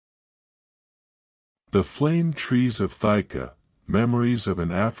The Flame Trees of Thika, Memories of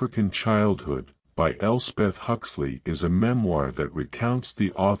an African Childhood, by Elspeth Huxley is a memoir that recounts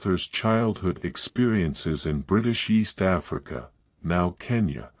the author's childhood experiences in British East Africa, now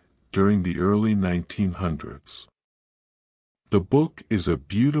Kenya, during the early 1900s. The book is a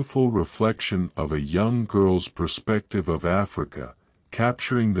beautiful reflection of a young girl's perspective of Africa,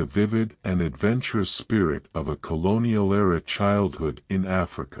 capturing the vivid and adventurous spirit of a colonial-era childhood in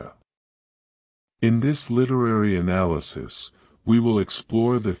Africa. In this literary analysis, we will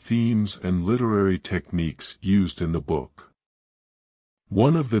explore the themes and literary techniques used in the book.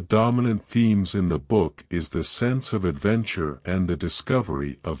 One of the dominant themes in the book is the sense of adventure and the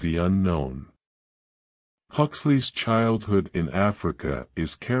discovery of the unknown. Huxley's childhood in Africa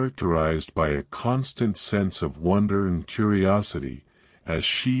is characterized by a constant sense of wonder and curiosity, as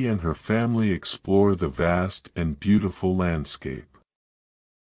she and her family explore the vast and beautiful landscape.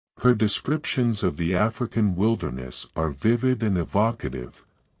 Her descriptions of the African wilderness are vivid and evocative,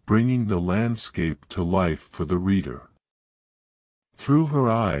 bringing the landscape to life for the reader. Through her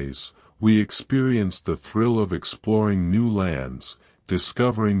eyes, we experience the thrill of exploring new lands,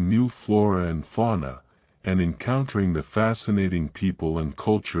 discovering new flora and fauna, and encountering the fascinating people and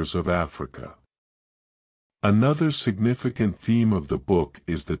cultures of Africa. Another significant theme of the book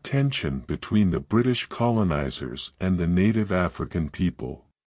is the tension between the British colonizers and the native African people.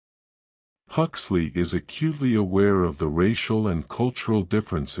 Huxley is acutely aware of the racial and cultural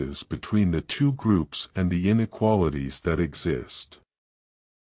differences between the two groups and the inequalities that exist.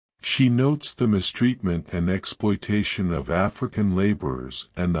 She notes the mistreatment and exploitation of African laborers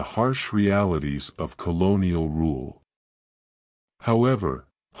and the harsh realities of colonial rule. However,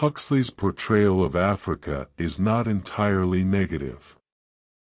 Huxley's portrayal of Africa is not entirely negative.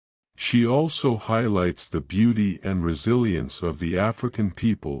 She also highlights the beauty and resilience of the African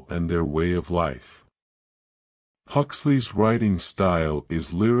people and their way of life. Huxley's writing style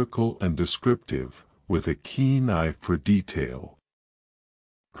is lyrical and descriptive, with a keen eye for detail.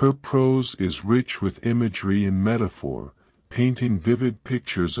 Her prose is rich with imagery and metaphor, painting vivid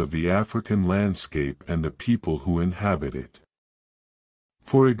pictures of the African landscape and the people who inhabit it.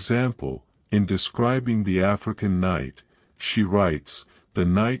 For example, in describing the African night, she writes, "The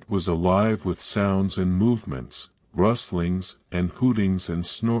night was alive with sounds and movements, rustlings and hootings and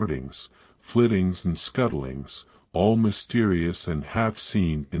snortings, flittings and scuttlings, all mysterious and half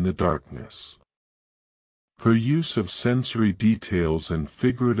seen in the darkness." Her use of sensory details and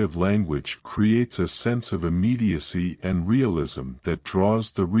figurative language creates a sense of immediacy and realism that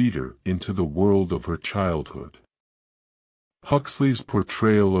draws the reader into the world of her childhood. Huxley's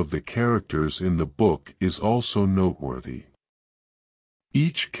portrayal of the characters in the book is also noteworthy.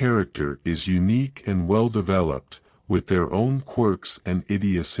 Each character is unique and well-developed, with their own quirks and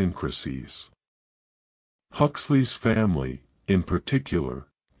idiosyncrasies. Huxley's family, in particular,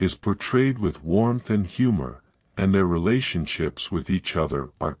 is portrayed with warmth and humor, and their relationships with each other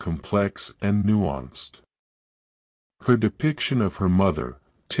are complex and nuanced. Her depiction of her mother,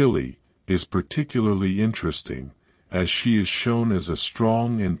 Tilly, is particularly interesting, as she is shown as a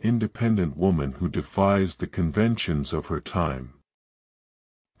strong and independent woman who defies the conventions of her time.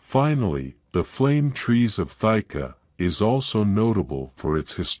 Finally, The Flame Trees of Thika is also notable for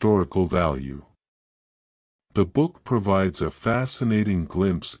its historical value. The book provides a fascinating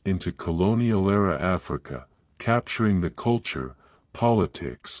glimpse into colonial-era Africa, capturing the culture,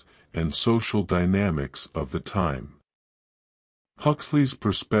 politics, and social dynamics of the time. Huxley's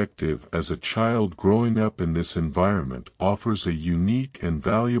perspective as a child growing up in this environment offers a unique and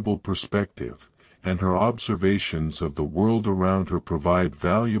valuable perspective, and her observations of the world around her provide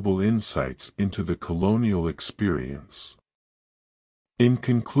valuable insights into the colonial experience. In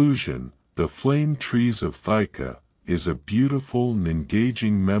conclusion, The Flame Trees of Thika is a beautiful and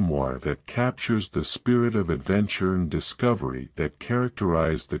engaging memoir that captures the spirit of adventure and discovery that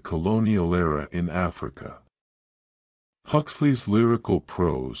characterized the colonial era in Africa. Huxley's lyrical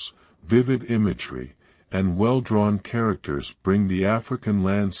prose, vivid imagery, and well-drawn characters bring the African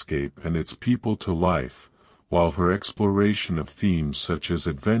landscape and its people to life, while her exploration of themes such as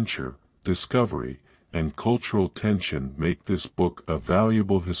adventure, discovery, and cultural tension make this book a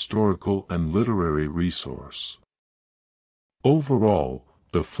valuable historical and literary resource. Overall,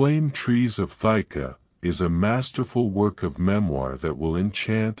 The Flame Trees of Thika is a masterful work of memoir that will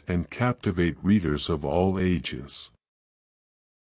enchant and captivate readers of all ages.